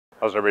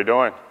How's everybody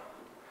doing?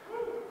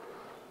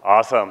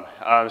 Awesome.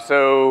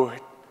 So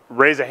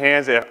raise of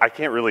hands. I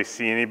can't really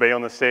see anybody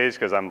on the stage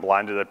because I'm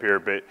blinded up here,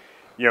 but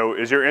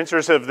is your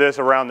interest of this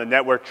around the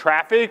network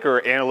traffic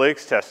or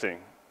analytics testing?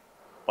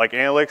 Like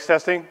analytics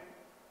testing?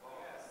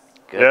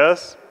 Good.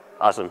 Yes?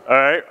 Awesome. All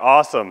right,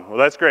 awesome. Well,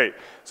 that's great.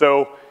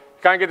 So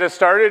kind of get this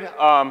started.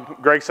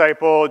 Greg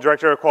Sypolt,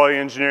 Director of Quality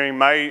Engineering.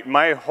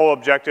 My whole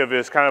objective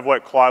is kind of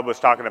what Claude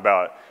was talking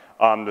about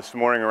this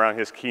morning around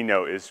his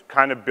keynote, is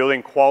kind of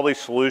building quality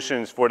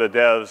solutions for the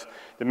devs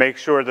to make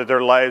sure that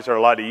their lives are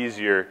a lot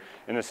easier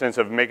in the sense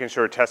of making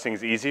sure testing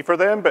is easy for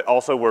them, but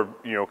also we're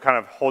kind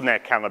of holding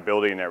that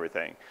accountability and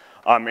everything.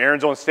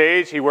 Aaron's on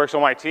stage. He works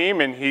on my team,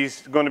 and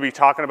he's going to be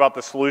talking about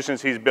the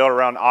solutions he's built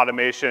around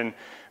automation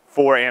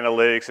for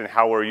analytics and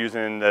how we're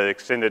using the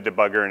extended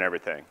debugger and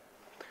everything.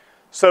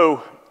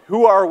 So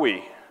who are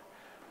we?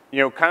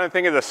 Kind of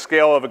think of the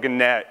scale of a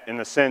Gannett in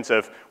the sense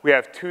of we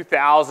have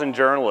 2,000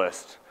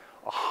 journalists,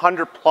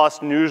 100+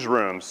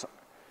 newsrooms,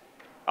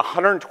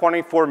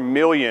 124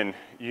 million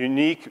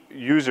unique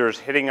users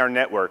hitting our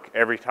network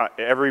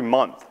every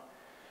month.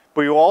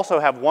 But you also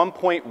have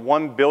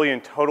 1.1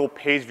 billion total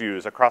page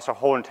views across our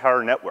whole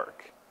entire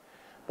network.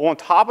 But on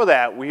top of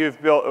that, we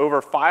have built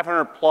over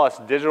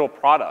 500+ digital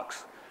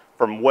products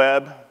from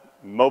web,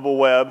 mobile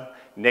web,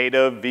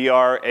 native,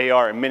 VR,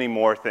 AR, and many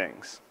more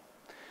things.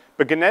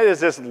 But Gannett is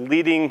this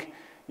leading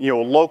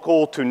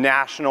local to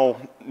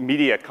national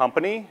media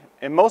company,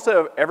 and most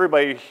of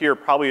everybody here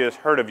probably has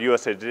heard of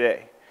USA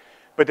Today.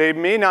 But they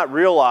may not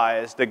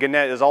realize that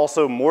Gannett is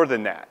also more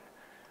than that.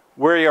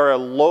 We are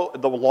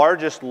the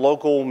largest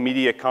local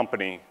media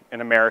company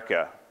in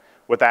America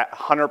with that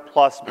 100+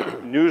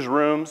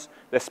 newsrooms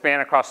that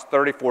span across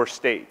 34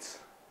 states.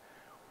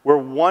 We're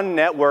one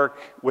network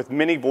with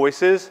many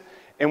voices,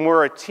 and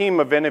we're a team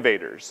of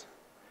innovators.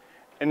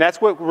 And that's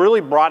what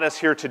really brought us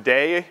here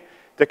today,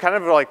 to kind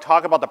of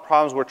talk about the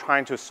problems we're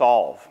trying to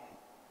solve.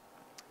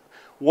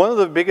 One of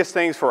the biggest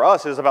things for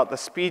us is about the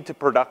speed to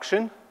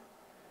production,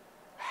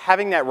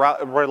 having that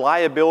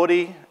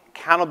reliability,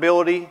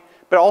 accountability,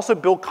 but also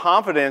build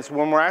confidence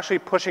when we're actually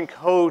pushing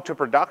code to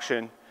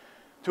production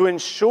to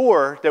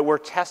ensure that we're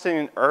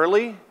testing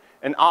early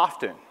and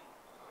often.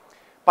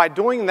 By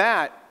doing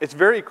that, it's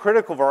very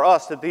critical for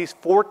us that these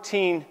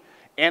 14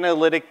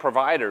 analytic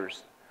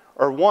providers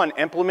are, one,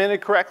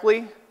 implemented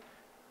correctly,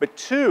 but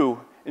two,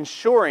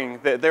 ensuring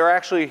that they're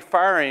actually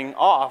firing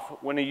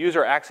off when a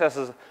user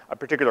accesses a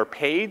particular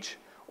page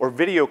or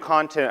video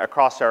content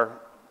across our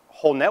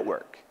whole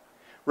network.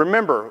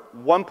 Remember,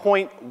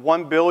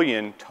 1.1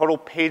 billion total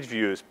page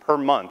views per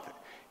month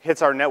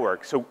hits our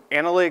network, so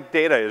analytic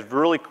data is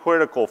really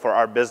critical for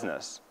our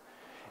business.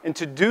 And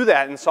to do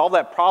that and solve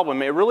that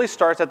problem, it really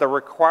starts at the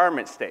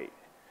requirement state,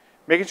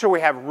 making sure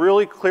we have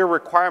really clear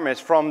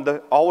requirements from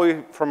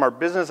our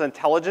business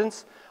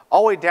intelligence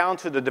all the way down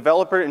to the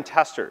developer and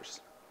testers.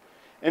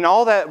 And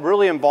all that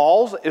really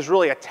involves is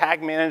really a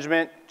tag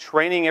management,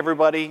 training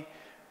everybody,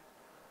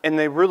 and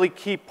the really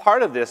key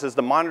part of this is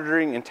the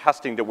monitoring and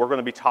testing that we're going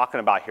to be talking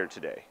about here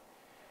today.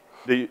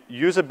 The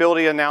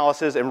usability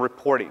analysis and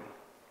reporting.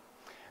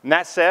 And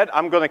that said,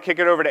 I'm going to kick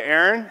it over to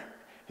Aaron.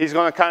 He's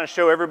going to kind of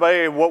show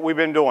everybody what we've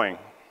been doing.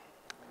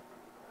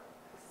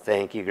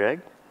 Thank you,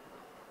 Greg.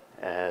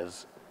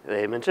 As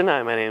they mentioned,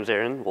 my name's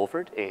Aaron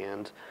Wolford,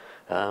 and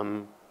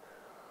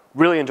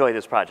really enjoy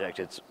this project.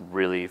 It's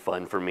really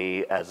fun for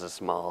me as a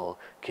small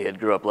kid.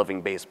 Grew up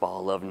loving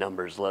baseball, love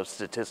numbers, love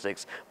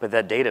statistics, but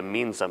that data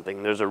means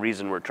something. There's a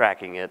reason we're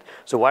tracking it.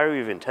 So why are we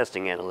even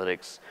testing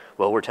analytics?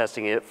 Well, we're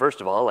testing it,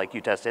 first of all, like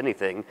you test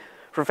anything,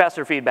 for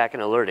faster feedback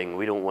and alerting.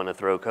 We don't want to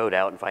throw code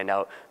out and find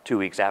out 2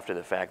 weeks after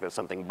the fact that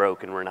something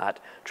broke and we're not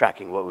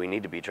tracking what we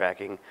need to be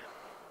tracking.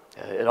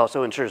 It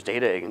also ensures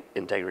data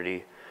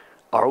integrity.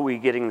 Are we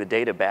getting the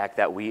data back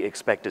that we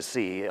expect to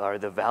see? Are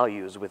the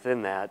values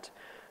within that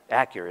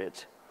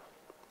accurate?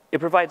 It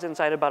provides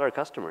insight about our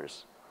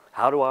customers.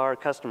 How do our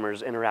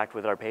customers interact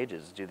with our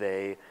pages? Do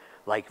they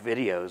like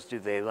videos? Do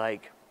they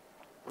like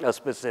a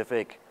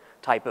specific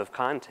type of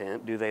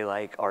content? Do they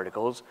like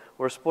articles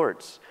or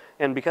sports?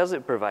 And because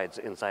it provides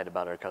insight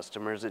about our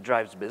customers, it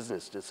drives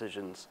business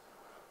decisions.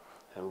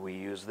 And we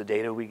use the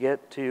data we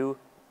get to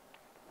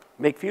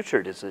make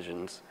future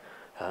decisions.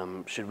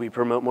 Should we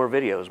promote more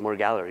videos, more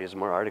galleries,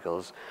 more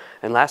articles?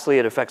 And lastly,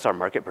 it affects our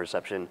market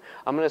perception.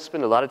 I'm going to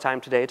spend a lot of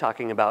time today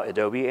talking about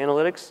Adobe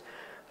Analytics.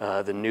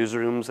 The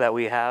newsrooms that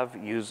we have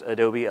use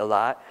Adobe a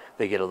lot.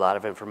 They get a lot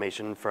of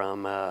information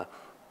from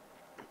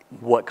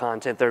what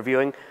content they're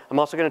viewing. I'm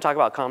also going to talk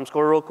about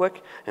ComScore real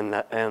quick and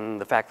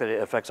the fact that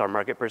it affects our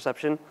market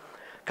perception.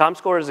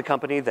 ComScore is a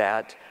company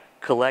that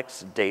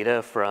collects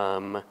data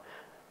from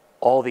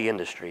all the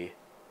industry.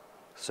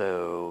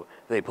 So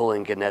they pull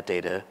in Gannett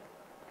data,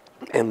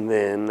 and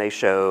then they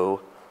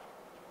show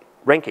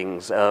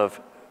rankings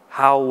of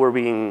how we're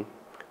being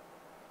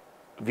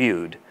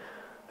viewed.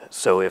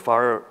 So if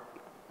our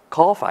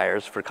call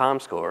fires for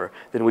ComScore,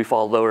 then we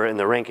fall lower in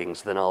the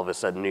rankings. Then all of a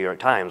sudden, New York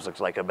Times looks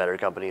like a better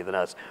company than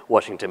us,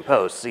 Washington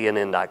Post,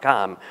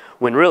 CNN.com,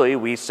 when really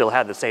we still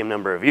had the same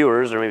number of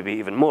viewers, or maybe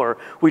even more.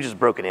 We just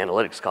broke an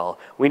analytics call.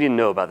 We didn't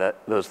know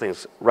about those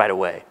things right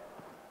away.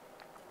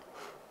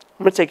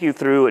 I'm going to take you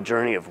through a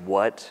journey of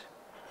what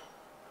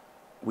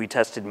we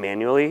tested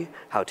manually,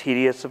 how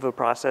tedious of a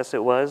process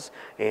it was,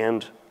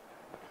 and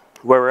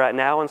where we're at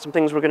now, and some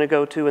things we're going to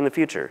go to in the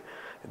future.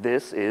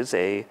 This is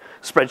a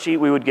spreadsheet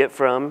we would get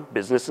from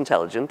Business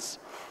Intelligence.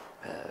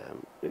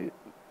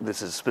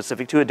 This is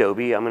specific to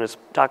Adobe. I'm going to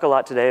talk a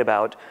lot today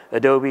about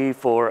Adobe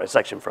for a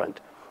section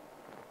front.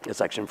 A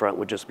section front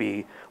would just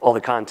be all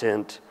the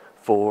content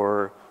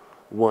for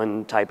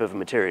one type of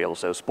material,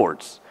 so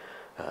sports.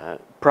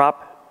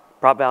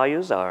 Prop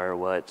values are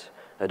what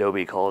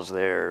Adobe calls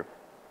their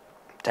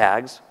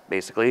tags,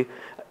 basically.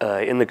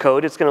 In the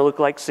code, it's going to look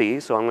like C,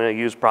 so I'm going to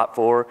use prop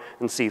 4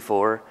 and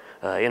C4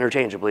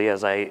 interchangeably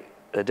as I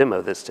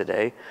demo this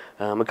today.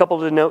 A couple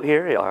to note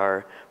here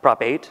are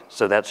prop 8,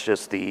 so that's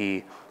just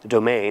the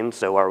domain,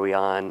 so are we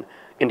on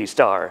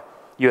IndyStar,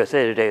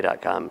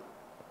 usatoday.com.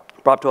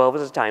 Prop 12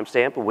 is a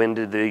timestamp, when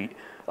did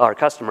our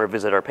customer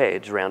visit our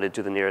page, rounded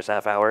to the nearest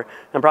half hour.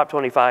 And prop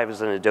 25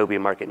 is an Adobe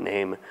market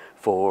name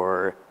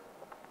for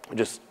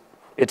just,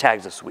 it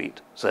tags a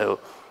suite. So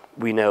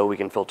we know we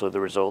can filter the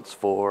results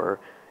for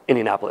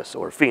Indianapolis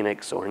or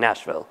Phoenix or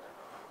Nashville.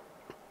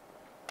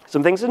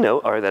 Some things to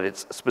note are that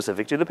it's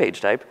specific to the page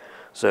type.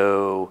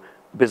 So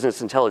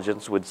Business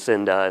Intelligence would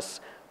send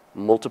us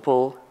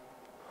multiple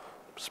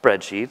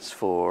spreadsheets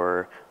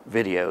for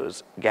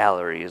videos,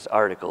 galleries,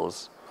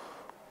 articles.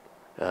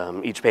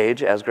 Each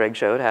page, as Greg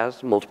showed,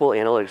 has multiple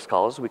analytics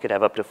calls. We could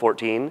have up to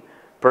 14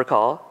 per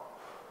call.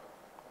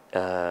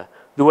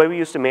 The way we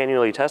used to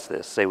manually test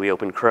this, say we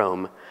open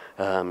Chrome,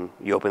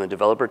 you open the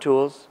developer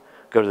tools,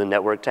 go to the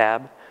network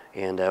tab,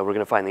 and we're going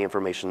to find the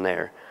information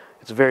there.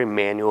 It's a very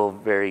manual,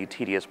 very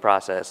tedious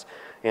process.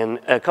 And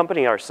a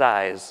company our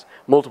size,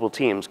 multiple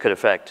teams could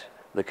affect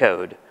the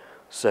code.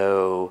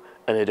 So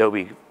an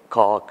Adobe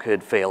call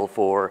could fail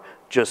for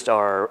just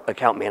our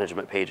account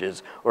management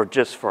pages or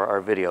just for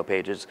our video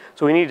pages.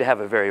 So we need to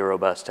have a very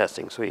robust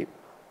testing suite.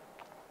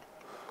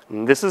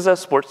 And this is a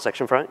sports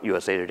section front,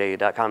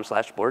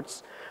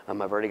 usatoday.com/sports.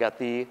 I've already got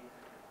the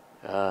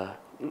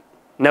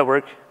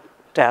network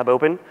tab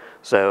open.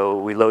 So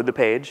we load the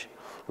page.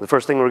 The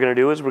first thing we're going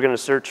to do is we're going to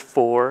search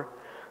for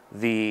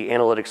the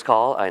analytics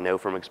call. I know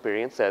from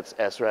experience that's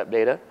srep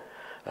data.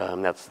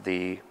 That's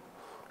the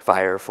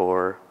fire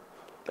for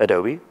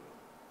Adobe.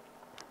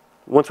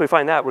 Once we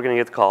find that, we're going to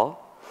get the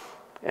call.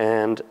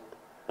 And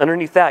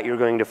underneath that, you're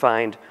going to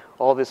find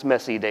all this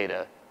messy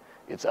data.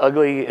 It's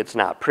ugly, it's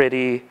not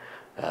pretty,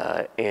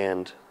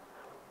 and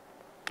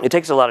it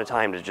takes a lot of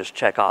time to just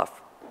check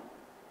off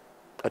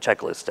a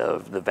checklist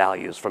of the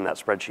values from that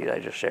spreadsheet I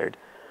just shared.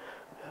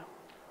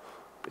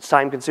 It's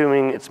time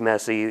consuming, it's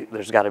messy,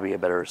 there's got to be a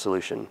better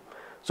solution.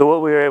 So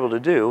what we were able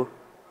to do,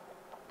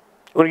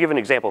 I want to give an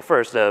example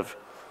first of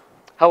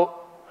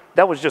how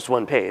that was just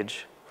one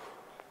page.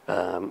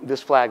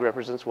 This flag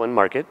represents one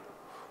market,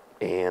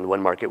 and one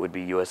market would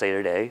be USA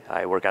Today.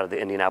 I work out of the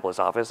Indianapolis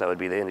office, that would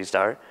be the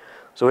IndyStar.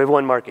 So we have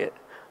one market.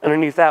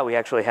 Underneath that, we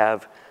actually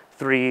have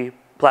 3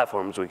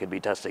 platforms we could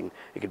be testing.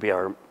 It could be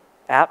our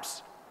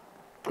apps,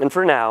 and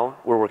for now,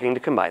 we're working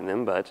to combine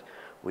them, but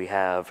we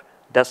have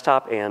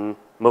desktop and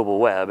mobile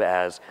web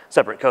as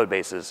separate code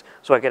bases.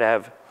 So I could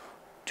have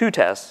 2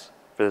 tests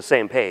for the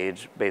same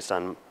page based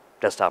on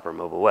desktop or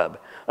mobile web.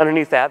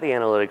 Underneath that, the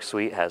analytics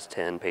suite has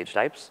 10 page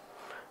types.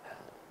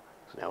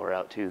 So now we're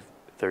out to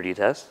 30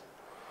 tests,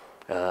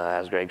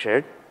 as Greg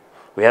shared.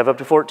 We have up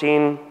to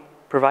 14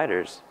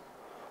 providers.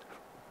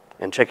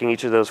 And checking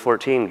each of those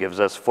 14 gives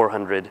us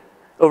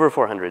over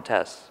 400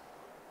 tests.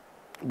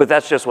 But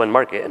that's just one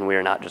market, and we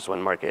are not just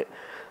one market.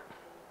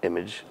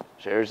 Image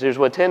shares, here's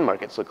what 10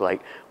 markets look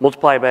like.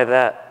 Multiply by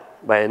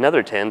that by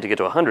another 10 to get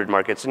to 100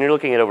 markets, and you're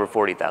looking at over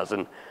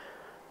 40,000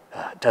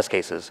 test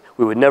cases.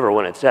 We would never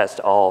want to test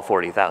all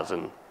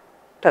 40,000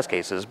 test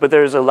cases, but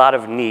there's a lot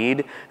of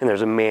need, and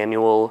there's a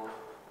manual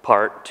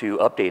part to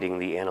updating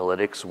the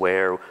analytics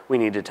where we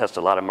need to test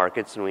a lot of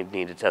markets and we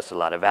need to test a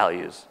lot of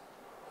values.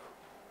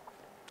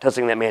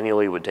 Testing that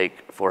manually would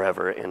take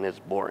forever, and it's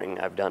boring.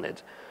 I've done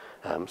it.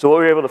 So what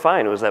we were able to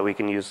find was that we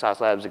can use Sauce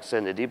Labs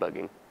Extended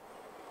Debugging.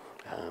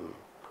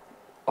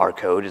 Our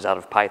code is out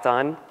of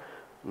Python.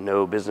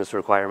 No business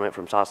requirement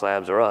from Sauce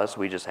Labs or us.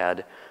 We just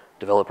had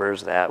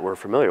developers that were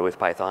familiar with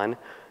Python.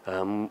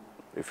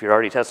 If you're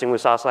already testing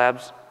with Sauce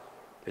Labs,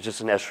 it's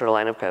just an extra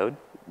line of code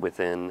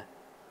within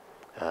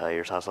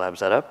your Sauce Labs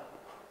setup.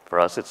 For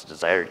us, it's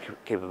desired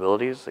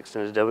capabilities.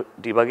 Extended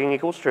debugging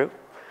equals true.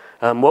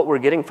 What we're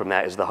getting from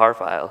that is the HARgh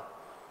file.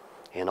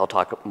 And I'll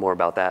talk more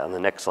about that on the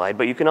next slide.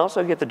 But you can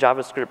also get the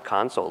JavaScript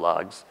console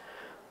logs.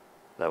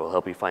 That will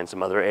help you find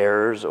some other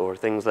errors or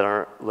things that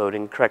aren't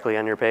loading correctly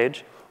on your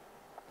page.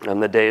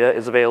 The data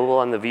is available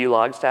on the View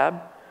Logs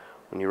tab.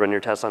 When you run your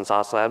tests on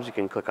Sauce Labs, you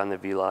can click on the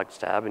View Logs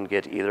tab and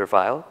get either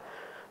file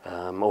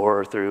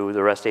or through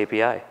the REST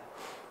API.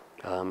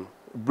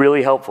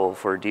 really helpful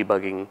for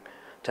debugging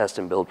test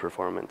and build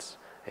performance.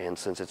 And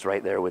since it's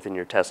right there within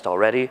your test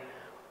already,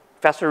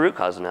 faster root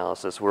cause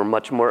analysis. We're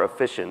much more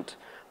efficient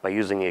by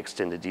using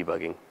extended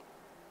debugging.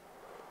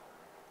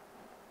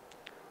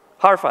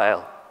 HARgh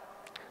file.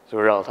 So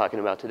we're all talking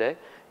about today.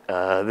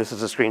 This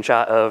is a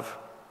screenshot of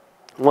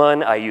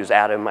one. I use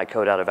Atom. I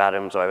code out of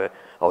Atom, so I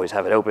always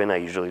have it open. I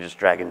usually just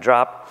drag and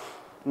drop.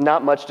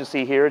 Not much to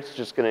see here. It's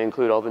just going to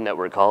include all the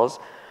network calls.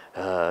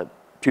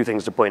 Two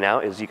things to point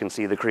out is you can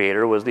see the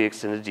creator was the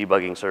extended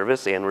debugging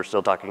service, and we're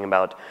still talking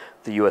about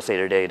the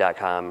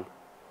usatoday.com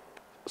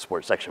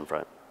support section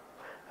front.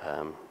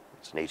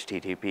 It's an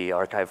HTTP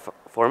archive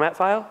format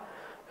file.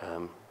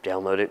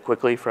 Download it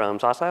quickly from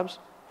Sauce Labs.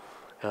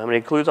 It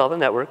includes all the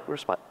network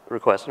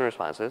requests and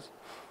responses.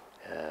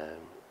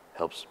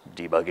 Helps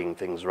debugging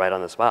things right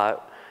on the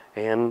spot.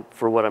 And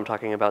for what I'm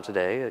talking about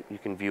today, you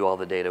can view all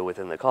the data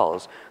within the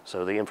calls.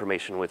 So the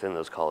information within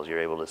those calls you're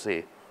able to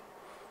see.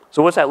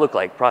 So what's that look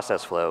like?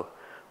 Process flow.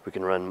 We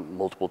can run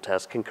multiple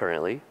tests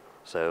concurrently.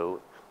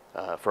 So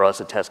for us,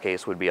 a test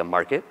case would be a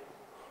market,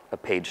 a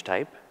page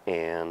type,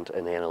 and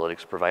an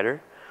analytics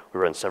provider. We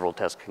run several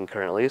tests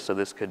concurrently. So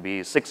this could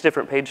be 6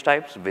 different page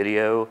types: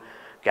 video,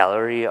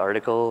 gallery,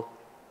 article.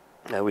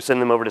 We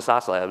send them over to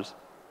Sauce Labs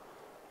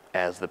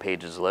as the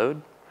pages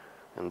load,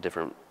 and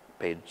different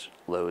page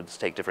loads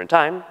take different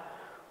time.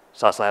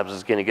 Sauce Labs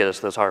is going to get us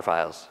those HARgh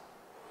files.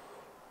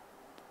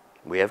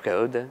 We have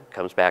code that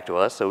comes back to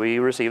us, so we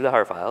receive the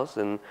HARgh files,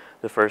 and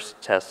the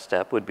first test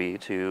step would be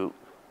to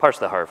parse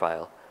the HARgh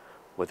file.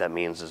 What that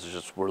means is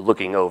just we're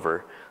looking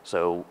over.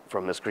 So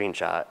from the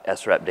screenshot,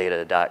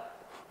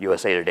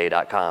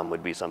 srepdata.usatoday.com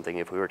would be something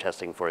if we were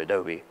testing for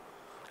Adobe.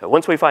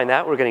 Once we find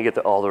that, we're going to get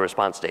all the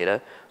response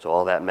data, so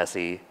all that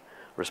messy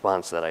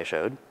response that I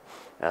showed.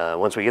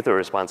 Once we get the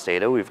response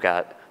data, we've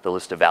got the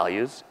list of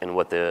values and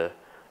what the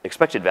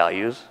expected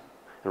values,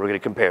 and we're going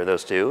to compare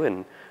those two,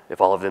 and if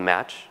all of them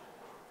match,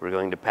 we're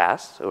going to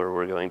pass or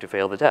we're going to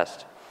fail the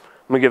test.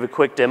 I'm going to give a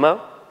quick demo.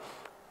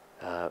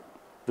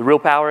 The real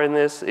power in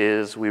this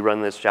is we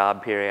run this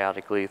job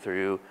periodically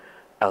throughout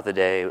the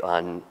day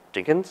on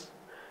Jenkins.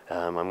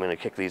 I'm going to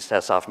kick these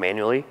tests off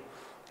manually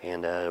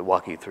and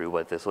walk you through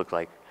what this looks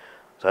like.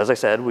 So as I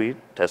said, we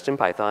test in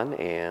Python,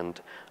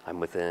 and I'm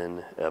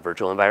within a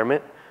virtual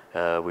environment.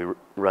 We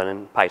run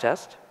in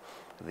PyTest.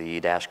 The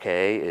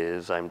 -k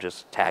is I'm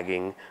just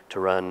tagging to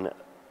run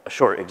a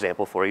short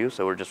example for you,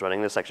 so we're just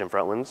running the section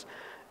front ones.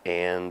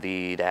 And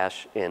the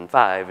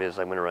 -n5 is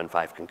I'm going to run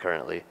 5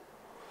 concurrently.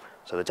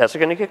 So the tests are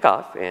going to kick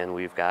off, and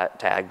we've got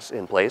tags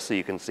in place, so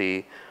you can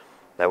see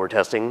that we're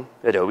testing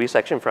Adobe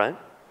section front.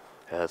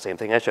 Same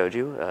thing I showed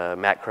you,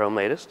 Mac Chrome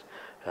latest.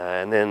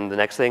 And then the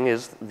next thing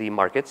is the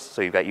markets.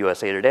 So you've got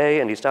USA Today,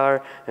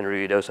 IndyStar, and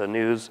Ruidoso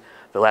News.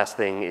 The last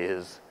thing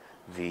is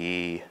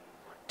the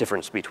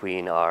difference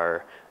between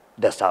our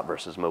desktop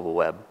versus mobile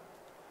web.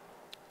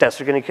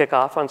 Tests are going to kick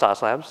off on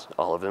Sauce Labs,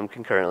 all of them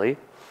concurrently.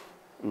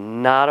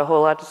 Not a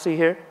whole lot to see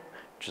here,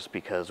 just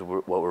because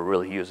what we're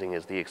really using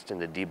is the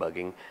extended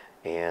debugging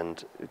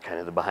and kind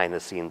of the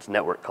behind-the-scenes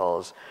network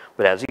calls.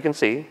 But as you can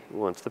see,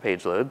 once the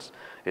page loads,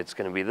 it's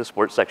going to be the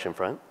sports section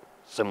front,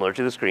 similar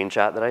to the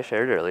screenshot that I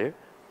shared earlier.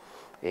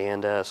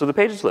 And so the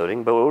page is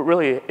loading, but what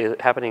really is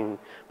happening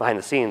behind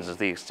the scenes is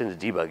the extended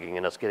debugging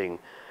and us getting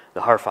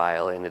the HARgh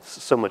file, and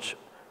it's so much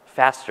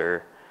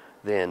faster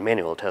than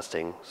manual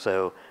testing.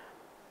 So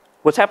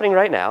what's happening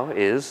right now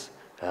is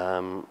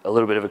a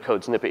little bit of a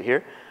code snippet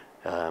here.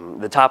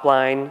 The top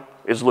line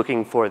is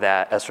looking for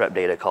that srep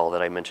data call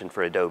that I mentioned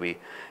for Adobe,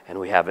 and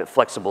we have it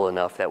flexible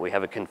enough that we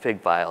have a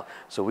config file,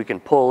 so we can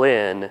pull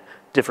in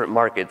different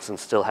markets and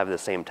still have the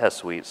same test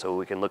suite. So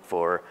we can look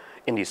for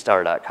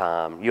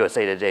IndyStar.com,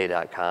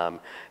 usatoday.com,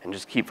 and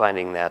just keep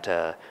finding that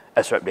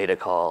srep data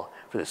call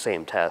for the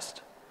same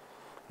test.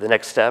 The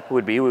next step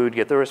would be we would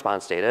get the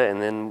response data,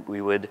 and then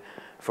we would,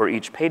 for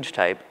each page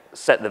type,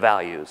 set the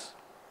values.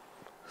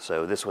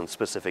 So this one's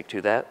specific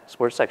to that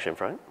sports section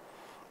front,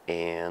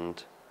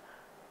 and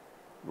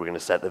we're going to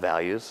set the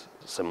values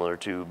similar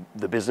to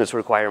the business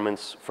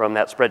requirements from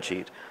that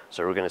spreadsheet.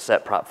 So we're going to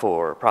set prop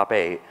 4, prop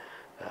 8,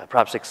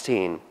 prop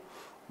 16.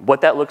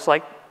 What that looks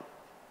like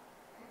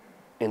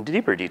in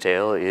deeper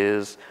detail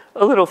is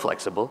a little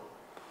flexible.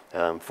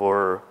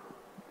 For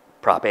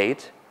prop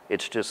 8,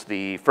 it's just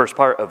the first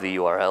part of the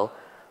URL,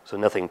 so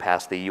nothing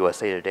past the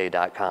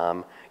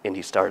usatoday.com,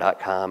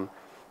 IndyStar.com.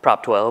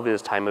 Prop 12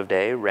 is time of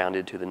day,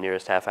 rounded to the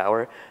nearest half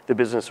hour. The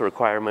business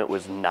requirement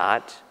was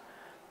not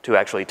to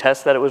actually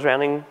test that it was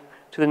rounding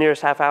to the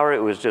nearest half hour.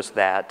 It was just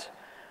that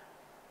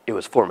it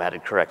was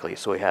formatted correctly.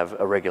 So we have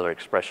a regular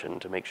expression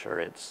to make sure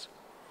it's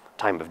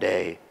time of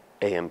day,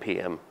 AM,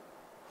 PM.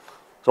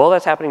 So all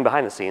that's happening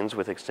behind the scenes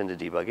with extended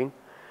debugging.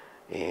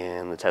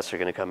 And the tests are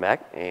going to come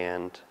back.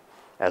 And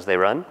as they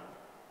run,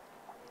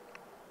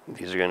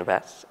 these are going to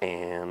pass.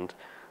 And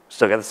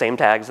still got the same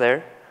tags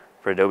there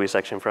for Adobe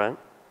section front,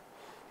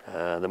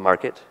 the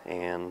market,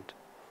 and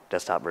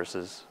desktop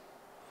versus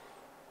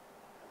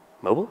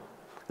mobile.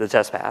 The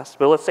test passed.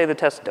 But let's say the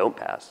tests don't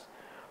pass,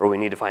 or we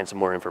need to find some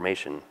more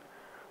information.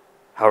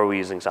 How are we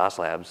using Sauce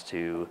Labs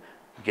to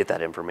get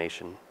that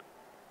information.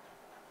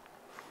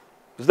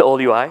 This is the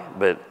old UI,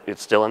 but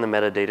it's still in the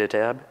metadata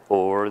tab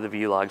or the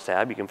view logs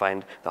tab. You can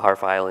find the HARgh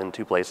file in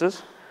 2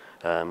 places.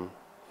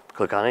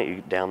 Click on it,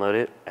 you download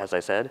it, as I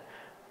said.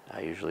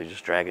 I usually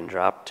just drag and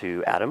drop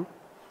to Atom.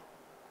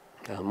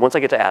 Once I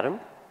get to Atom,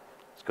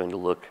 it's going to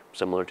look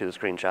similar to the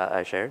screenshot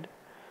I shared.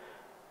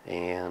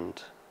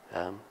 And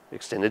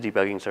extended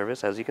debugging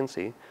service, as you can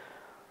see.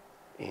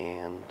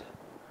 And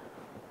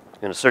I'm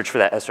going to search for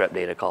that srep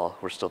data call.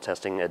 We're still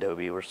testing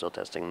Adobe. We're still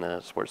testing the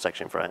sports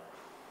section front.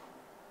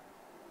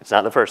 It's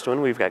not the first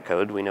one. We've got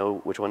code. We know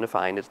which one to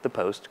find. It's the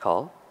post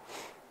call.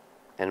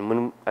 And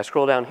when I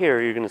scroll down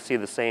here, you're going to see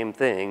the same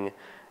thing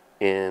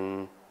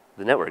in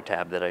the network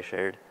tab that I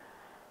shared.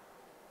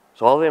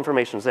 So all the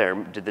information's there.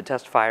 Did the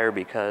test fire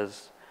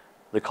because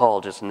the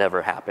call just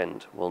never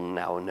happened? Well,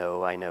 now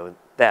no, I know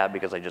that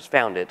because I just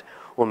found it.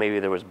 Well, maybe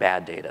there was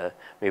bad data.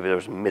 Maybe there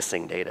was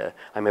missing data.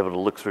 I'm able to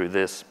look through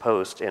this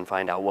post and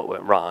find out what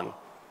went wrong.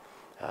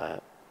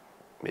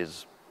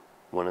 Is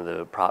one of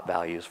the prop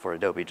values for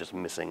Adobe just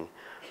missing.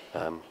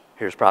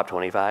 Here's prop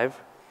 25.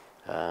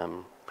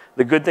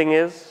 The good thing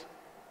is,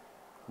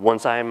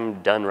 once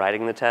I'm done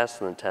writing the tests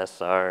and the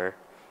tests are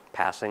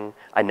passing,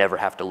 I never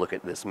have to look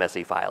at this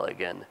messy file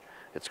again.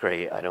 It's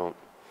great.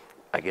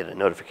 I get a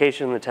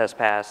notification the test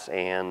passed,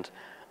 and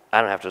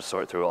I don't have to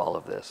sort through all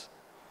of this.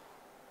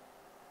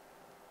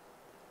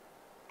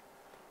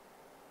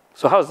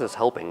 So how is this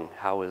helping?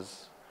 How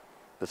is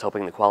this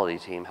helping the quality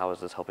team? How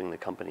is this helping the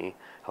company?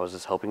 How is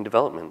this helping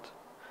development?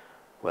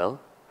 Well,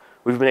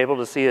 we've been able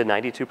to see a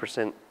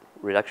 92%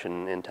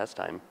 reduction in test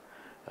time.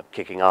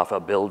 Kicking off a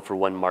build for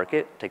one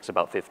market takes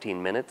about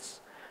 15 minutes.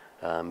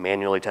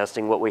 Manually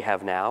testing what we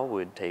have now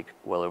would take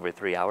well over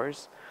 3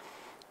 hours.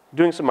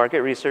 Doing some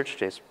market research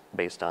just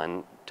based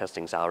on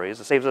testing salaries,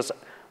 it saves us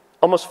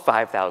almost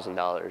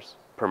 $5,000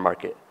 per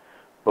market.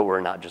 But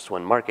we're not just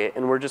one market,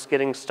 and we're just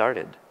getting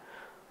started.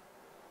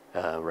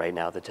 Right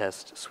now, the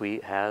test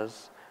suite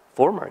has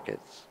 4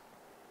 markets.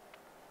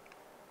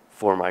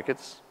 4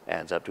 markets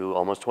adds up to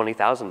almost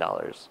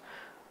 $20,000.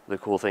 The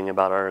cool thing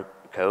about our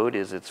code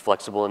is it's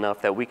flexible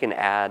enough that we can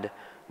add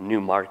new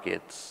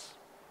markets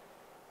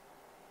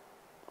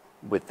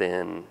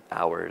within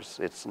hours.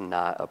 It's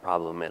not a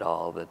problem at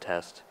all. The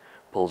test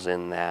pulls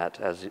in that,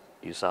 as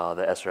you saw,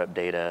 the srep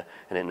data,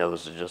 and it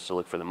knows just to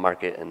look for the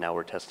market, and now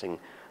we're testing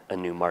a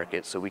new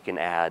market. So we can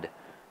add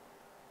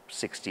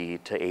 60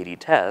 to 80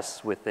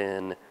 tests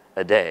within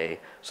a day.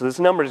 So this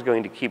number is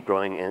going to keep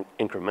growing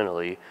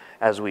incrementally.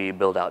 As we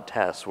build out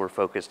tests, we're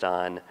focused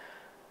on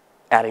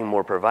adding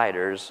more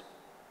providers.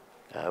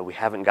 We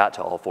haven't got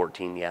to all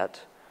 14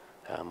 yet.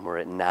 We're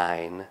at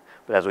 9.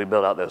 But as we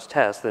build out those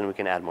tests, then we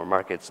can add more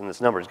markets, and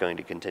this number is going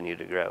to continue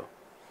to grow.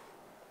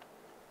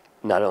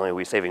 Not only are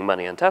we saving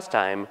money on test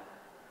time,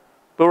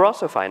 but we're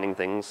also finding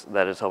things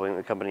that is helping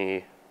the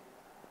company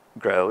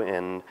grow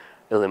and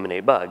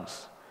eliminate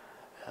bugs.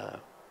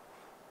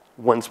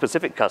 One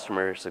specific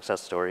customer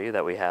success story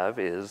that we have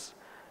is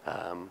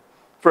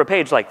for a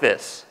page like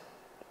this.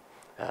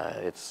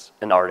 It's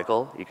an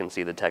article. You can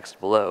see the text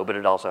below, but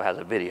it also has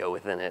a video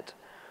within it.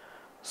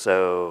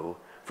 So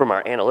from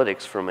our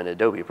analytics, from an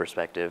Adobe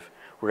perspective,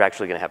 we're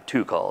actually going to have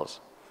 2 calls.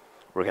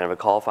 We're going to have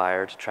a call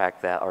fire to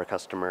track that our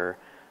customer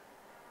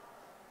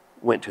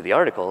went to the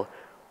article.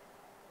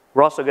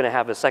 We're also going to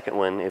have a second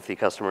one if the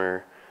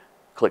customer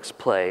clicks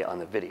play on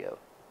the video.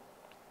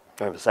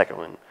 I have a second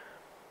one.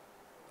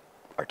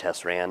 Our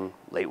test ran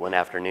late one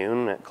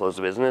afternoon at close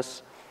of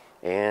business,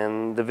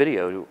 and the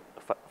video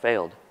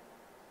failed.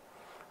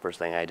 First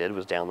thing I did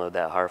was download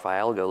that HARgh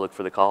file, go look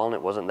for the call, and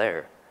it wasn't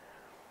there.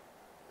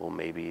 Well,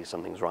 maybe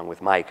something's wrong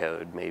with my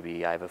code.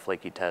 Maybe I have a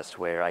flaky test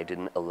where I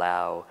didn't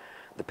allow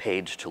the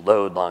page to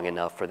load long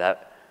enough for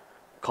that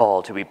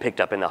call to be picked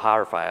up in the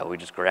HARgh file. We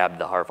just grabbed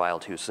the HARgh file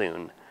too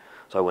soon.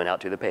 So I went out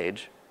to the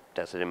page,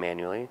 tested it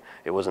manually.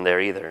 It wasn't there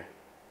either.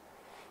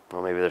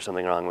 Well, maybe there's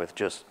something wrong with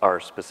just our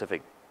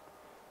specific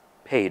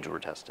page we're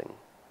testing.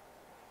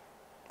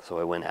 So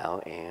I went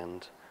out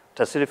and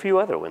tested a few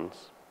other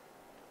ones.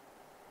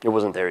 It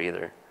wasn't there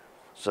either.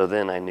 So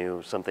then I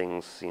knew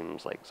something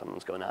seems like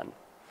something's going on.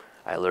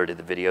 I alerted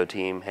the video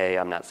team, hey,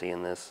 I'm not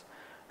seeing this.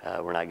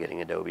 We're not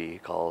getting Adobe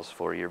calls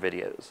for your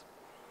videos.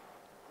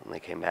 And they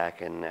came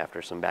back, and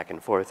after some back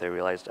and forth, they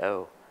realized,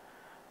 oh,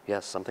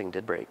 yes, something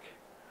did break.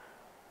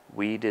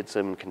 We did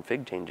some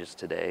config changes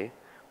today.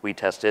 We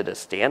tested a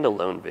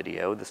standalone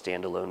video. The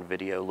standalone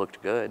video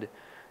looked good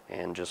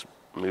and just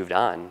moved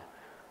on.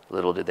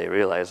 Little did they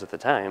realize at the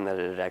time that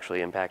it had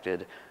actually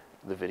impacted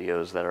the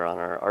videos that are on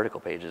our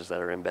article pages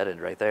that are embedded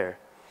right there.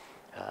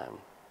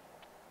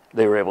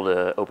 They were able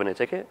to open a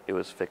ticket. It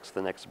was fixed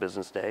the next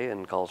business day,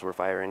 and calls were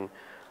firing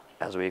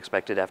as we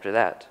expected after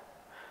that.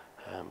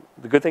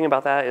 The good thing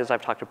about that is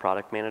I've talked to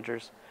product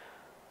managers.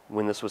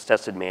 When this was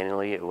tested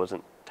manually, it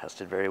wasn't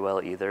tested very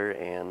well either,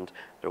 and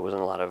there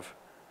wasn't a lot of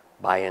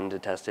buy-in to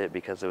test it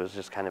because it was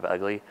just kind of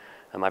ugly.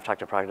 I've talked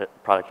to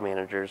product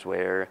managers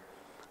where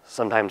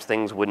sometimes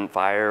things wouldn't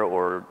fire,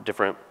 or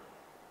different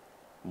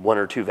 1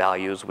 or 2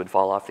 values would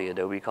fall off the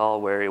Adobe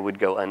call where it would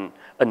go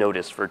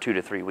unnoticed for 2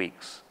 to 3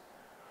 weeks.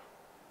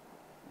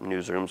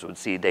 Newsrooms would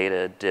see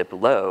data dip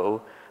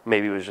low.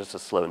 Maybe it was just a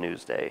slow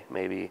news day.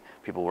 Maybe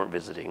people weren't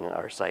visiting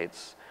our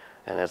sites.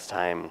 And as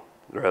time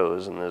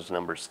grows and those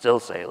numbers still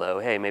say low,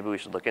 hey, maybe we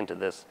should look into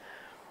this.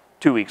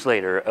 2 weeks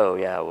later, oh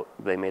yeah,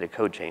 they made a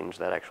code change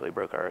that actually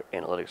broke our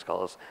analytics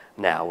calls.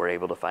 Now we're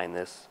able to find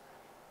this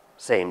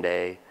same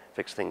day,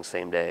 fix things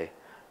same day.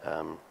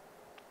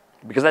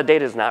 Because that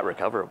data is not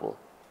recoverable.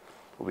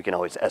 We can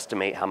always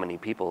estimate how many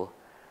people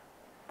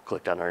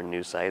clicked on our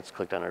news sites,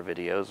 clicked on our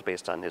videos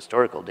based on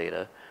historical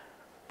data,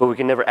 but we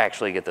can never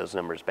actually get those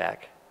numbers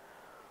back.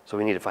 So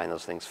we need to find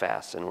those things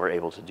fast, and we're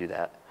able to do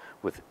that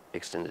with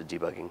extended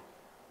debugging.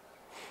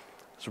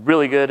 It's a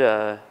really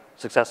good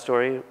success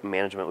story.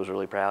 Management was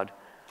really proud.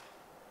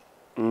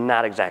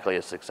 Not exactly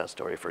a success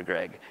story for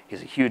Greg.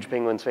 He's a huge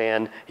Penguins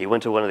fan. He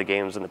went to one of the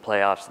games in the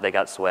playoffs. They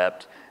got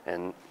swept,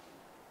 and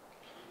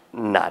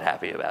not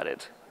happy about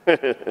it.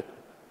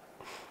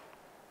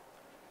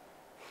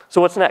 So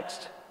what's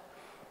next?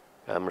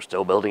 We're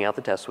still building out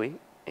the test suite,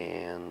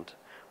 and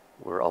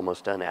we're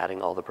almost done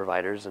adding all the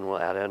providers, and we'll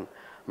add in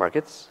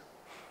markets.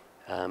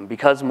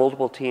 Because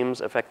multiple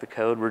teams affect the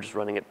code, we're just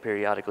running it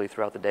periodically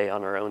throughout the day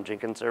on our own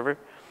Jenkins server.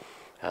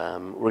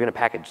 We're going to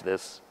package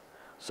this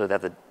so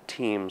that the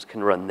teams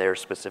can run their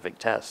specific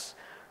tests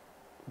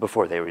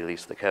before they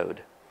release the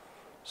code.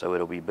 So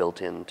it'll be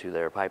built into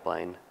their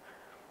pipeline.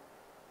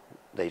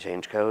 They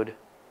change code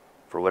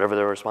for whatever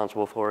they're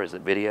responsible for. Is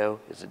it video?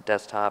 Is it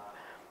desktop?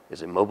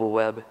 Is it mobile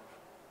web?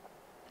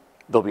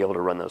 They'll be able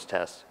to run those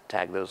tests,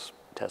 tag those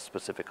tests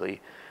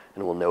specifically,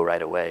 and we'll know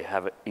right away,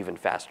 have an even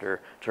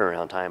faster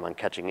turnaround time on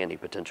catching any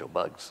potential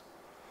bugs.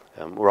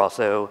 We're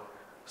also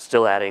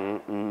still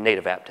adding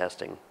native app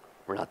testing.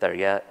 We're not there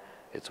yet.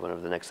 It's one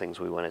of the next things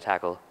we want to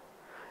tackle.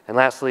 And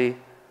lastly,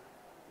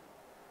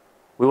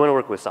 we want to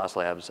work with Sauce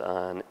Labs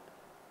on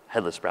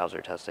headless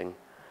browser testing.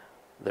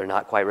 They're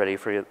not quite ready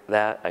for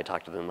that. I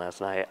talked to them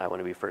last night. I want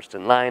to be first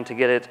in line to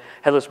get it.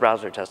 Headless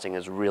browser testing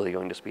is really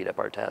going to speed up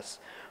our tests.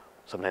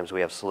 Sometimes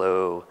we have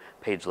slow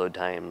page load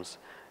times,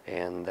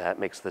 and that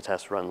makes the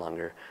test run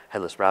longer.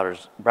 Headless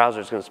browser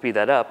is going to speed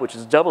that up, which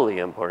is doubly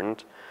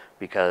important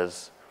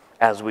because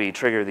as we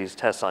trigger these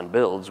tests on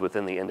builds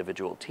within the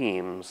individual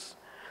teams,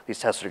 these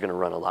tests are going to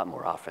run a lot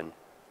more often.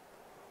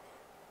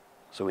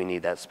 So we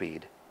need that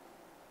speed.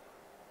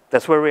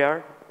 That's where we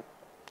are.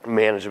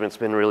 Management's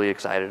been really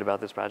excited about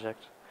this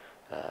project.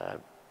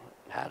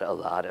 Had a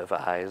lot of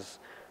eyes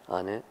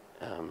on it.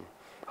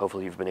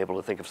 Hopefully you've been able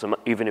to think of some,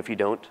 even if you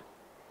don't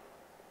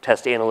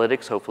test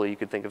analytics, hopefully you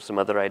could think of some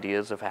other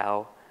ideas of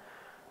how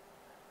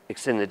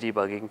extended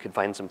debugging could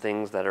find some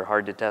things that are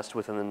hard to test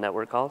within the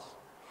network calls.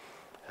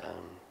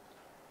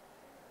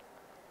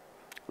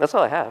 That's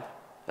all I have.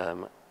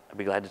 I'd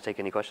be glad to take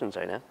any questions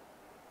right now.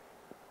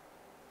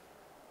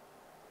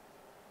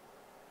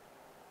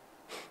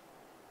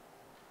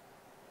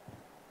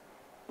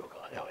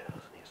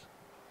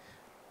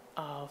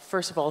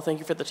 First of all, thank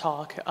you for the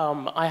talk.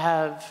 I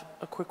have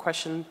a quick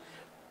question.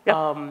 Yep.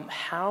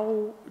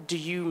 How do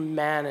you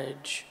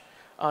manage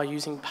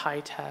using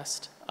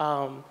PyTest,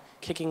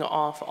 kicking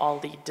off all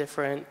the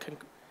different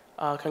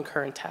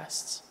concurrent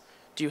tests?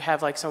 Do you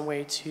have like some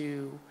way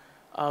to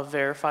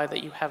verify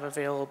that you have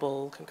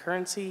available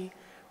concurrency,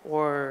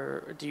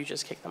 or do you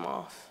just kick them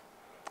off?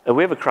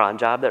 We have a cron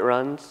job that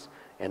runs,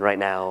 and right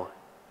now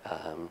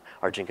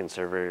our Jenkins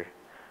server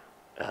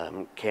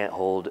can't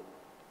hold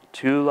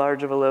too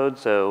large of a load,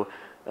 so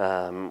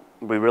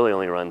we really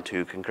only run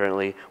 2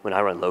 concurrently. When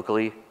I run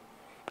locally,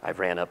 I've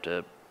ran up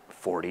to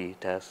 40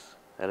 tests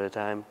at a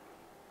time.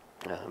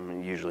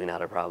 Usually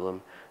not a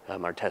problem.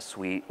 Our test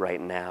suite right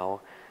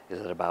now is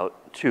at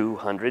about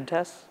 200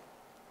 tests,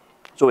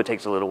 so it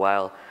takes a little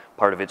while.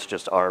 Part of it's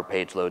just our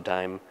page load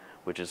time,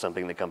 which is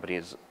something the company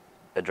is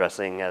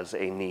addressing as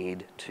a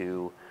need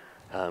to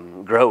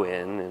grow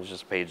in. It's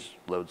just page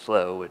load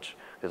slow, which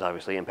is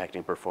obviously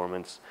impacting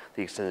performance.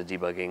 The extended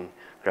debugging,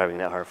 grabbing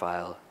that HARgh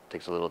file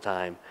takes a little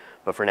time.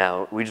 But for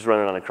now, we just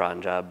run it on a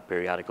cron job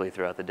periodically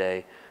throughout the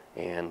day,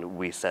 and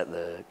we set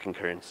the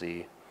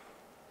concurrency.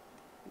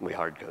 We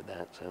hard code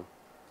that, so.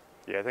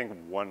 Yeah, I think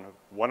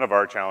one of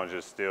our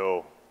challenges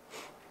still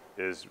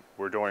is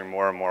we're doing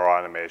more and more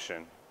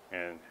automation,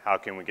 and how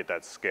can we get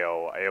that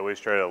scale? I always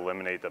try to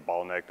eliminate the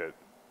bottleneck that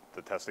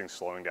the testing's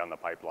slowing down the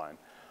pipeline.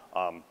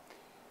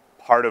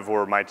 Part of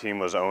where my team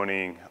was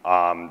owning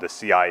the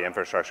CI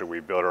infrastructure,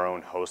 we built our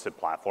own hosted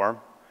platform.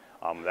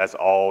 That's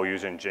all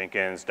using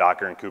Jenkins,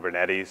 Docker, and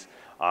Kubernetes.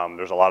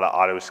 There's a lot of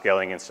auto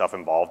scaling and stuff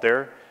involved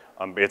there.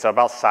 It's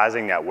about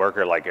sizing that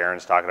worker like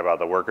Aaron's talking about.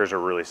 The workers are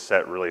really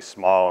set really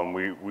small, and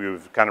we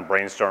was kind of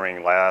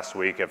brainstorming last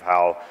week of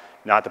how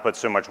not to put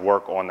so much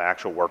work on the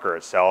actual worker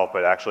itself,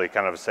 but actually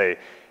kind of say,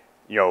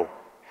 you know,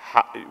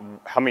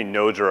 how many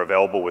nodes are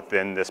available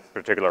within this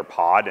particular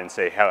pod, and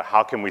say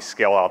how can we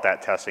scale out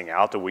that testing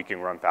out so we can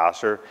run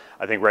faster.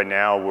 I think right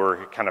now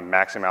we're kind of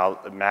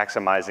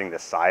maximizing the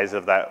size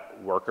of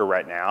that worker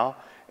right now,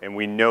 And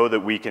we know that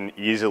we can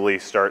easily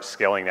start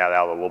scaling that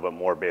out a little bit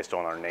more based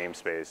on our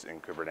namespace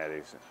in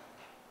Kubernetes.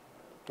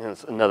 And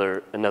it's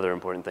another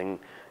important thing.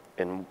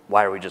 And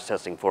why are we just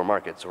testing 4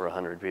 markets or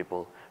 100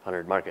 people,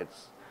 100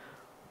 markets?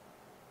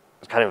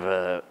 It's kind of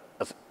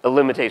a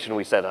limitation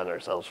we set on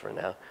ourselves for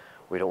now.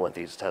 We don't want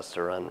these tests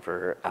to run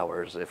for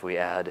hours. If we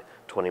add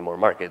 20 more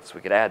markets,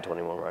 we could add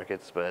 20 more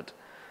markets, but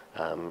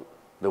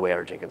the way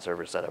our Jenkins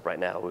server is set up right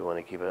now, we want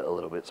to keep it a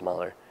little bit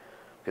smaller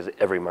because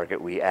every market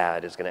we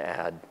add is going to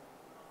add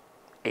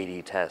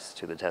 80 tests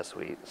to the test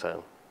suite.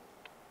 So,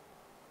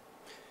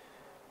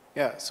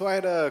 yeah, so I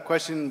had a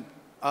question.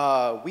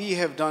 We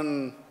have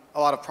done a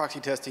lot of proxy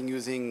testing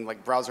using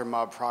like browser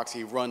mob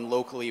proxy run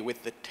locally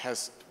with the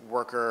test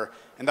worker,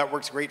 and that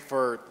works great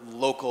for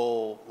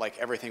local, like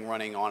everything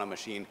running on a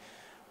machine.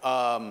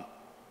 But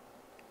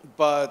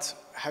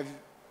have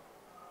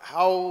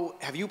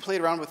you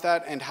played around with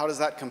that, and how does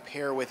that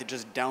compare with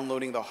just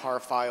downloading the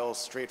HARgh files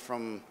straight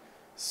from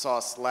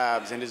Sauce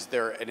Labs, and is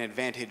there an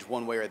advantage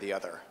one way or the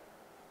other?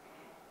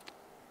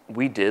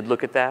 we did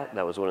look at that.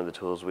 That was one of the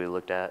tools we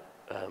looked at,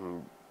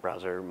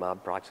 browser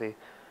mob proxy.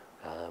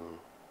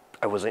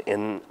 I wasn't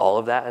in all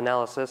of that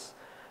analysis,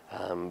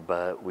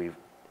 but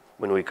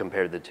when we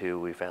compared the two,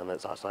 we found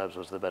that Sauce Labs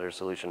was the better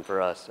solution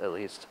for us, at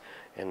least,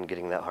 and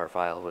getting that HARgh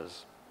file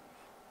was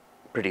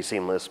pretty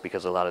seamless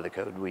because a lot of the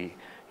code we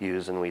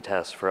use and we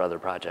test for other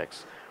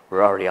projects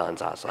were already on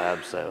Sauce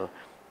Labs, so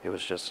it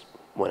was just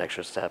one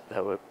extra step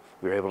that we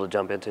were able to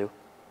jump into.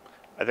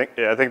 I think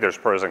there's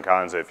pros and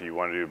cons if you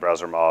want to do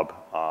browser mob.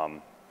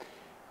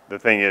 The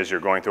thing is, you're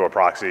going through a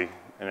proxy,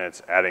 and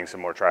it's adding some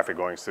more traffic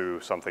going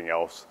through something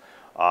else.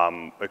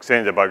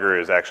 Extended Debugger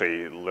is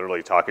actually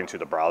literally talking to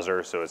the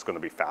browser, so it's going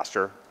to be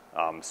faster.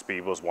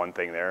 Speed was one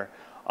thing there.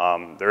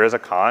 There is a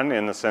con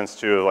in the sense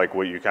too, like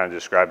what you kind of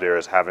described there,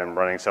 is having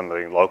running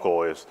something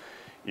local is,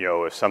 you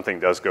know, if something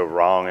does go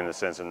wrong in the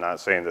sense of not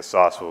saying the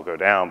sauce will go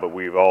down, but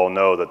we all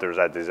know that there's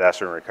that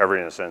disaster and recovery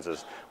in the sense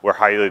is we're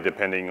highly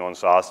depending on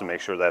sauce to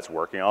make sure that's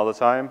working all the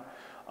time.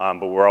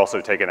 But we're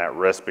also taking that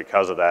risk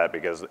because of that,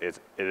 because it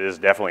is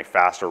definitely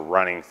faster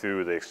running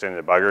through the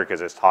extended debugger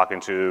because it's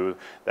talking to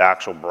the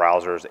actual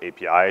browser's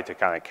API to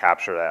kind of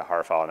capture that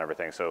HARgh file and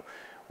everything. So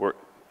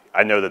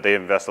I know that they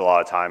invest a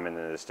lot of time in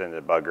the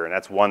extended debugger, and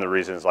that's one of the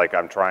reasons like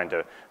I'm trying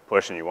to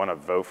push, and you want to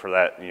vote for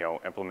that, you know,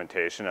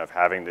 implementation of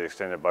having the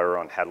extended debugger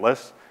on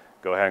headless.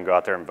 Go ahead and go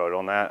out there and vote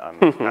on that. I'm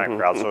kind of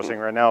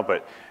crowdsourcing right now,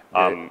 but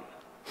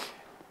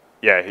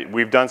yeah,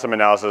 we've done some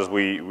analysis.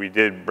 We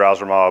did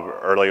browser mob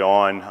early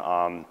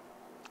on.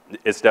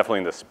 It's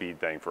definitely the speed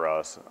thing for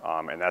us,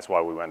 and that's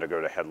why we wanted to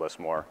go to headless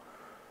more.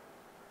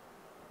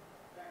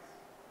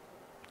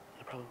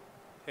 No problem.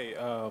 Hey,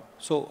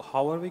 so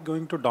how are we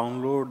going to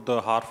download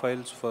the HARgh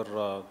files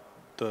for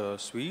the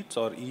suites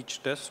or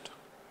each test?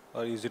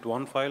 Or is it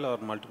one file or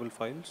multiple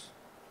files?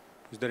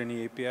 Is there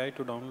any API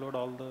to download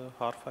all the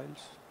HARgh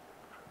files?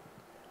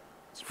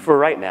 For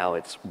right now,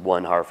 it's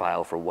one HARgh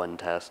file for one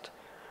test.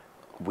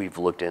 We've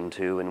looked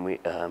into, and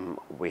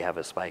we have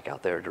a spike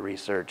out there to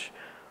research,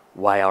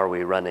 why are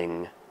we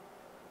running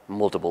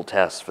multiple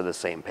tests for the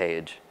same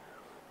page?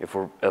 If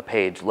a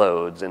page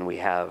loads and we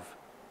have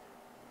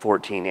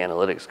 14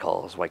 analytics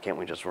calls, why can't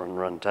we just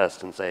run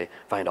tests and say,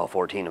 find all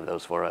 14 of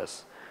those for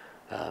us?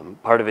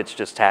 Part of it's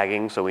just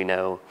tagging, so we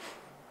know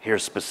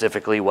here's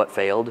specifically what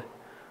failed.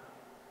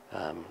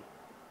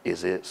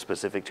 Is it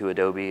specific to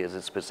Adobe? Is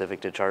it specific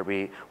to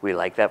Chartbeat? We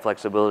like that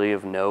flexibility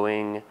of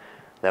knowing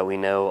that we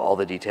know all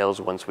the details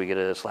once we get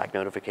a Slack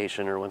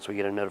notification or once we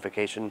get a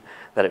notification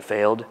that it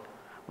failed.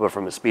 But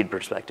from a speed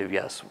perspective,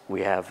 yes,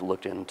 we have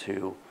looked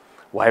into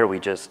why are we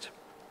just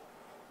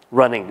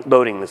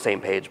loading the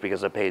same page,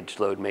 because a page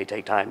load may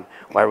take time.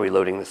 Why are we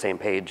loading the same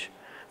page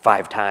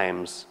 5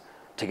 times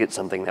to get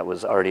something that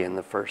was already in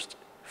the first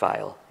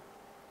file?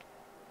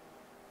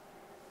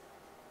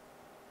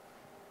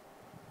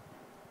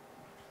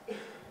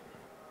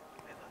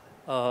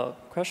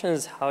 Question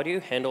is, how do you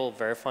handle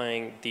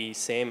verifying the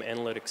same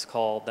analytics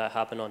call that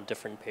happened on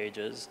different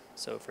pages?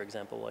 So for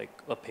example, like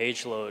a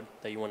page load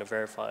that you want to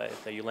verify,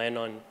 that you land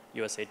on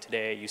USA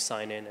Today, you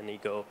sign in and you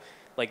go,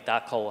 like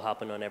that call will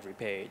happen on every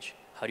page.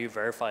 How do you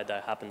verify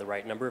that happened the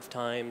right number of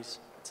times,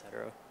 et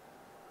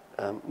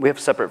cetera? We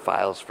have separate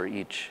files for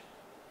each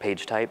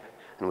page type,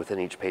 and within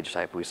each page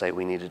type we say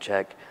we need to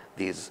check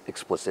these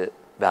explicit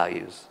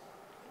values.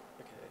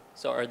 Okay.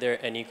 So are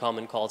there any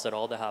common calls at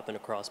all that happen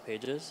across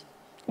pages?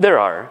 There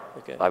are,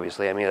 okay.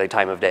 Obviously. I mean, like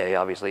time of day,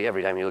 obviously,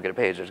 every time you look at a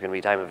page, there's going to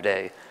be time of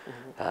day.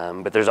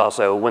 Mm-hmm. But there's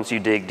also, once you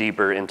dig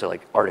deeper into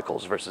like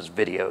articles versus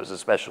videos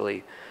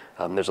especially,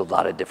 there's a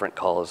lot of different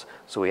calls.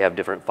 So we have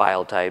different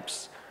file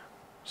types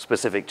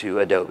specific to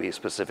Adobe,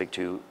 specific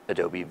to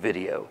Adobe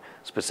Video,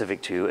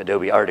 specific to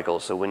Adobe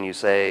Articles. So when you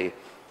say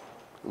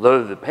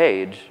load the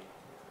page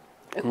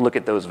and look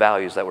at those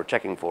values that we're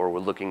checking for, we're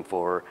looking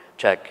for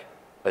check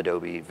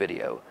Adobe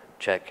Video,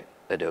 check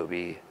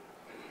Adobe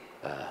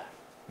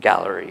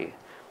Gallery.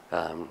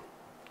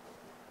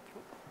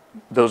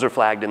 Those are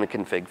flagged in the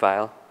config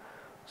file.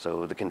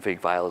 So the config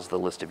file is the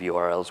list of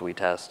URLs we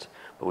test,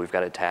 but we've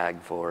got a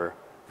tag for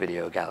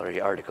video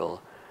gallery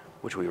article,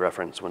 which we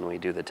reference when we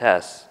do the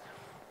tests.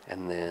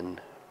 And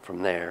then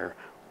from there,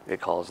 it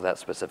calls that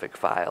specific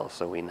file,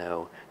 so we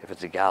know if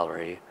it's a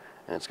gallery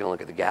and it's going to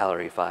look at the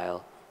gallery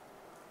file,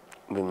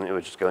 then it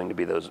was just going to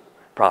be those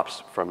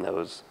props from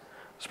those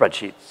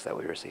spreadsheets that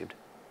we received.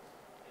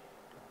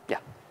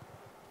 Yeah.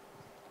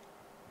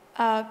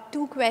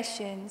 2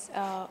 questions.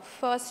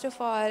 First of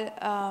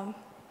all,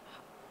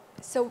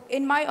 so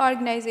in my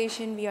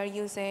organization, we are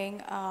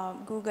using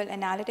Google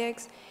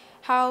Analytics.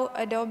 How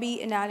Adobe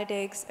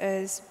Analytics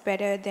is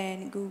better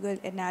than Google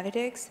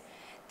Analytics?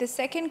 The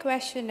second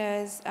question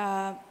is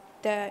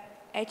the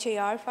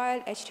HAR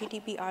file,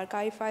 HTTP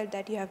archive file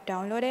that you have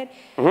downloaded.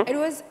 It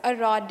was a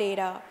raw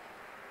data.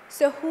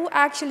 So who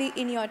actually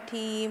in your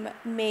team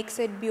makes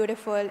it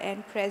beautiful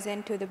and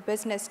present to the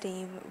business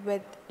team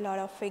with a lot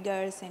of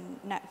figures and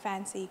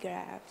fancy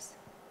graphs?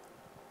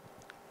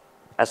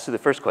 As to the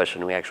first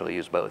question, we actually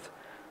use both.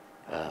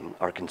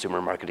 Our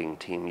consumer marketing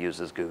team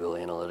uses Google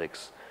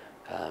Analytics.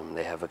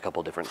 They have a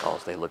couple different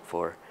calls they look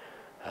for.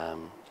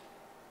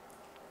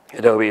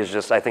 Adobe has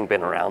just, I think,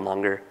 been around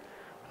longer.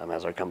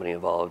 As our company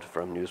evolved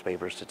from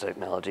newspapers to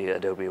technology,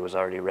 Adobe was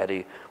already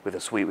ready with a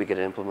suite we could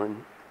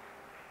implement.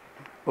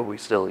 But we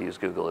still use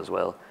Google as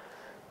well.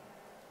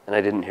 And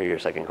I didn't hear your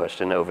second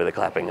question over the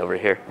clapping over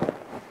here.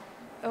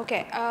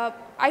 Okay.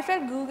 I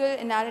felt Google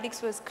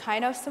Analytics was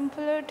kind of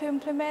simpler to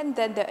implement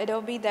than the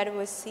Adobe that I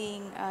was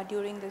seeing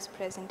during this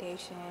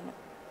presentation.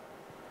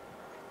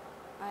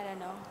 I don't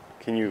know.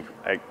 Can you,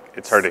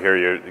 it's hard to hear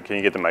you. Can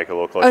you get the mic a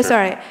little closer? Oh,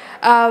 sorry.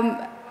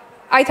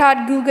 I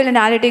thought Google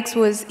Analytics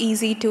was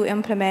easy to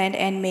implement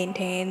and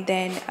maintain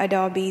than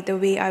Adobe, the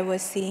way I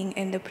was seeing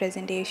in the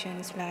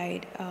presentation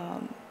slide.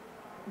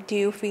 Do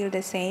you feel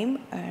the same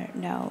or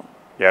no?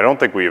 Yeah, I don't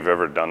think we've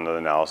ever done the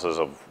analysis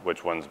of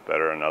which one's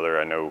better than another.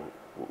 I know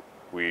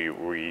we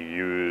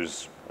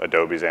use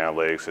Adobe's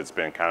analytics. It's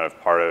been kind of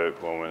part of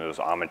it when it was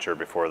amateur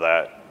before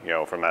that, you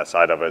know, from that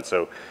side of it.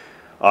 So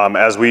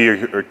as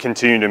we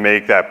continue to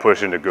make that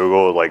push into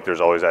Google, like there's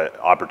always that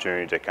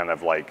opportunity to kind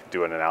of like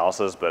do an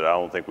analysis, but I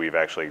don't think we've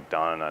actually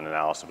done an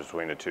analysis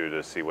between the two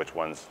to see which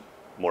one's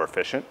more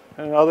efficient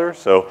than the other.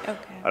 So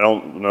I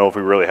don't know if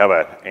we really have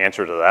an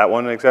answer to that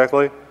one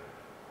exactly.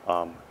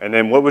 And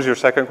then what was your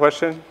second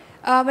question?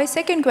 My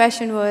second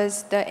question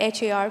was the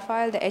HAR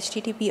file, the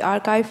HTTP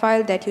archive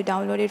file that you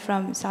downloaded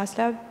from Sauce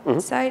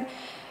Labs site.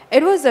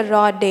 It was the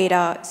raw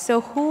data.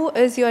 So who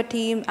is your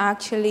team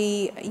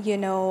actually, you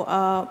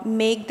know,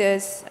 make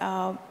this,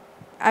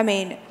 I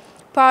mean,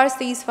 parse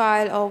these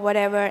files or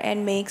whatever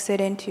and makes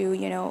it into,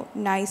 you know,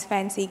 nice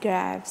fancy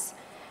graphs,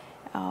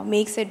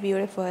 makes it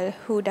beautiful.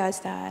 Who does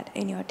that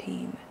in your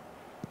team?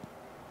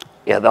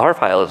 Yeah, the HAR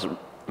file is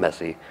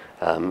messy.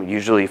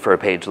 Usually for a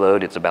page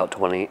load, it's about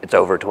it's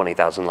over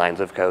 20,000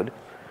 lines of code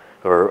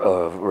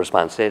or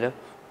response data.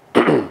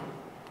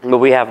 But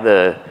we have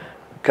the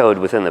code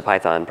within the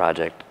Python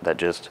project that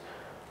just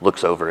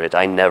looks over it.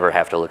 I never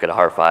have to look at a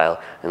HAR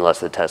file unless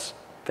the test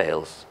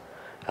fails.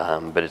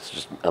 But it's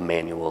just a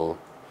manual.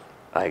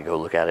 I go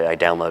look at it, I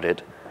download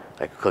it,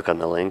 I click on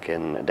the link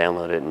and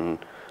download it and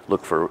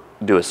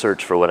do a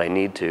search for what I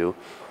need to.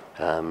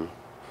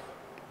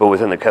 But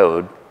within the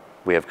code,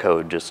 we have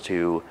code just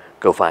to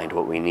go find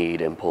what we need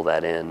and pull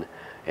that in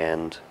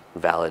and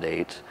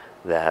validate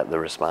that the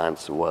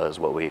response was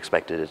what we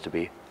expected it to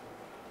be.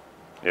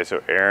 Yeah,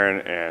 so Aaron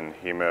and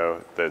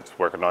Hemo that's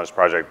working on this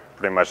project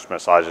pretty much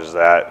massages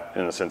that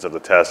in the sense of the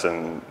test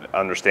and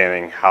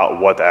understanding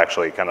what to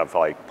actually kind of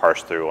like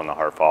parse through on the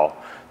HAR file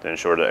to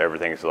ensure that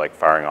everything is like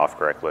firing off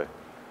correctly.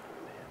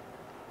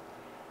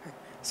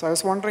 So I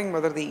was wondering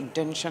whether the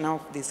intention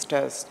of this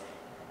test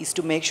is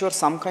to make sure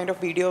some kind of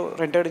video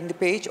rendered in the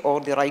page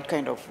or the right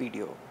kind of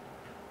video.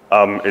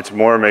 It's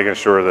more making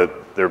sure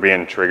that they're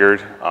being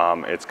triggered.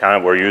 It's kind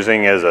of, we're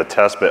using it as a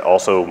test, but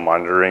also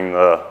monitoring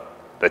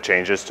the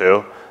changes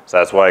too. So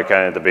that's why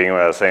kind of at the beginning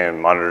when I was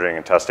saying monitoring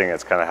and testing,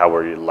 it's kind of how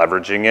we're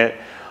leveraging it.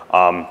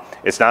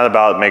 It's not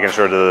about making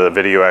sure that the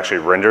video actually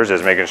renders,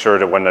 it's making sure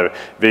that when the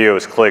video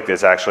is clicked,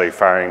 it's actually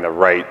firing the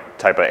right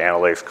type of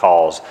analytics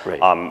calls.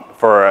 Right.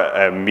 For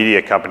a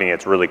media company,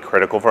 it's really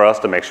critical for us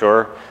to make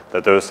sure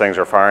that those things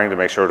are firing, to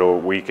make sure that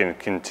we can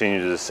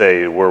continue to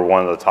say we're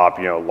one of the top,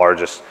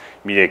 largest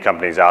media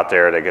companies out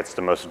there that gets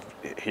the most,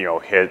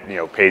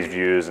 hit, page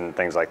views and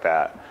things like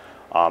that.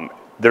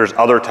 There's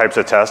other types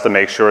of tests to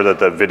make sure that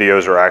the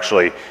videos are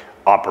actually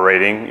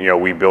operating.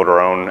 We build our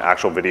own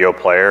actual video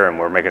player and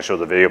we're making sure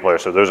the video player,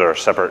 so those are a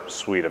separate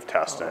suite of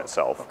tests in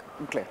itself.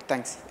 Okay,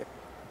 thanks.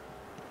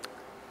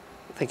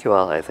 Thank you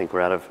all. I think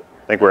we're out of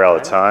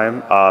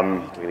time.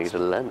 We're gonna get to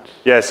lunch.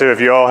 Yeah, so if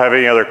you all have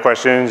any other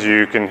questions,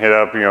 you can hit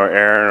up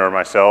Aaron or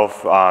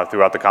myself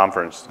throughout the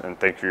conference. And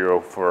thank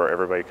you for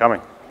everybody coming.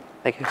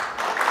 Thank you.